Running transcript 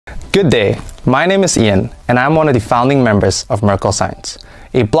Good day, my name is Ian, and I'm one of the founding members of Merkle Science,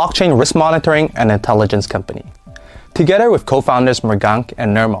 a blockchain risk monitoring and intelligence company. Together with co-founders Merkle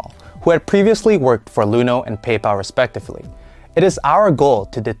and Nirmal, who had previously worked for Luno and PayPal respectively, it is our goal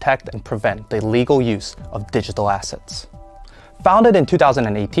to detect and prevent the illegal use of digital assets. Founded in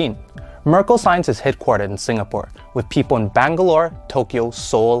 2018, Merkle Science is headquartered in Singapore with people in Bangalore, Tokyo,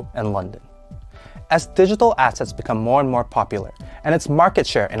 Seoul, and London. As digital assets become more and more popular and its market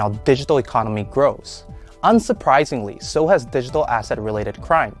share in our digital economy grows, unsurprisingly, so has digital asset-related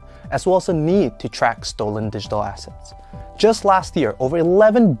crime, as well as the need to track stolen digital assets. Just last year, over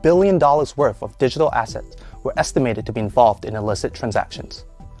 $11 billion worth of digital assets were estimated to be involved in illicit transactions.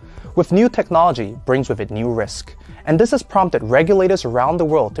 With new technology brings with it new risk, and this has prompted regulators around the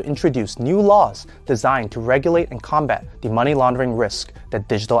world to introduce new laws designed to regulate and combat the money laundering risk that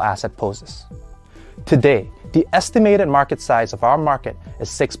digital asset poses. Today, the estimated market size of our market is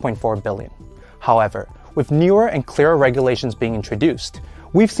 $6.4 billion. However, with newer and clearer regulations being introduced,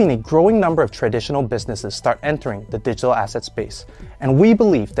 we've seen a growing number of traditional businesses start entering the digital asset space, and we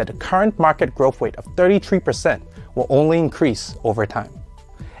believe that the current market growth rate of 33% will only increase over time.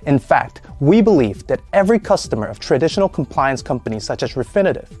 In fact, we believe that every customer of traditional compliance companies such as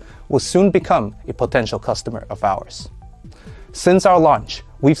Refinitiv will soon become a potential customer of ours. Since our launch,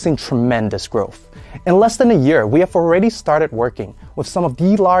 we've seen tremendous growth. In less than a year, we have already started working with some of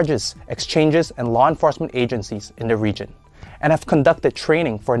the largest exchanges and law enforcement agencies in the region, and have conducted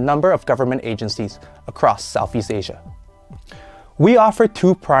training for a number of government agencies across Southeast Asia. We offer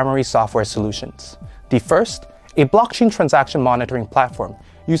two primary software solutions. The first, a blockchain transaction monitoring platform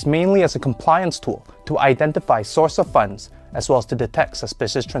used mainly as a compliance tool to identify source of funds as well as to detect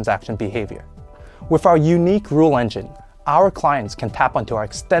suspicious transaction behavior. With our unique rule engine, our clients can tap onto our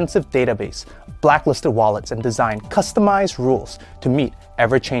extensive database of blacklisted wallets and design customized rules to meet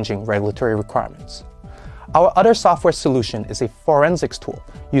ever-changing regulatory requirements. Our other software solution is a forensics tool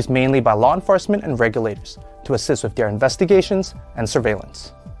used mainly by law enforcement and regulators to assist with their investigations and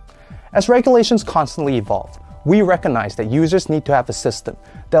surveillance. As regulations constantly evolve, we recognize that users need to have a system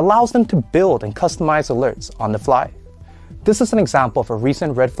that allows them to build and customize alerts on the fly. This is an example of a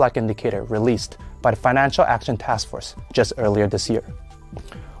recent red flag indicator released by the Financial Action Task Force just earlier this year.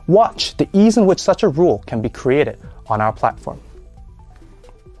 Watch the ease in which such a rule can be created on our platform.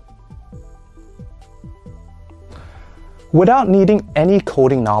 Without needing any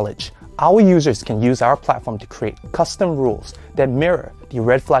coding knowledge, our users can use our platform to create custom rules that mirror the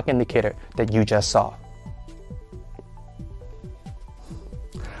red flag indicator that you just saw.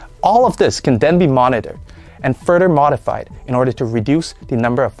 All of this can then be monitored and further modified in order to reduce the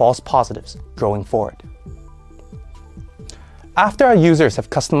number of false positives going forward. After our users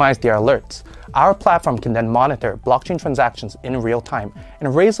have customized their alerts, our platform can then monitor blockchain transactions in real time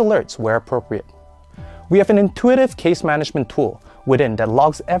and raise alerts where appropriate. We have an intuitive case management tool within that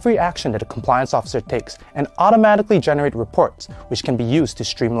logs every action that a compliance officer takes and automatically generate reports which can be used to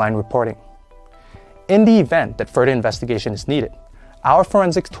streamline reporting. In the event that further investigation is needed, our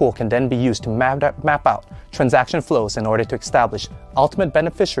forensics tool can then be used to map out transaction flows in order to establish ultimate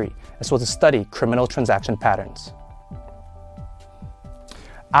beneficiary as well as study criminal transaction patterns.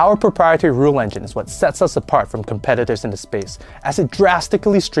 Our proprietary rule engine is what sets us apart from competitors in the space, as it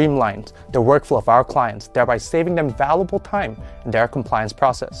drastically streamlines the workflow of our clients, thereby saving them valuable time in their compliance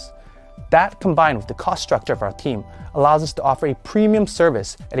process. That, combined with the cost structure of our team, allows us to offer a premium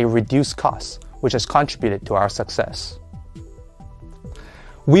service at a reduced cost, which has contributed to our success.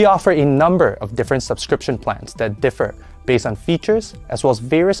 We offer a number of different subscription plans that differ based on features as well as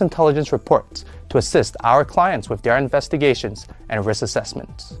various intelligence reports to assist our clients with their investigations and risk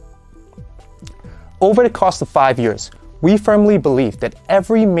assessments. Over the course of 5 years, we firmly believe that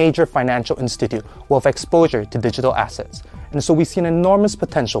every major financial institute will have exposure to digital assets, and so we see an enormous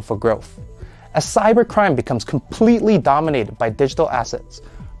potential for growth. As cybercrime becomes completely dominated by digital assets,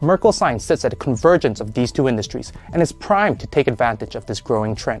 Merkle Science sits at the convergence of these two industries and is primed to take advantage of this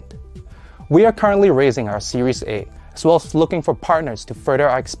growing trend. We are currently raising our Series A, as well as looking for partners to further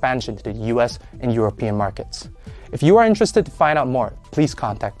our expansion to the US and European markets. If you are interested to find out more, please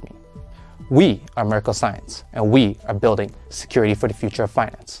contact me. We are Merkle Science, and we are building security for the future of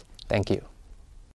finance. Thank you.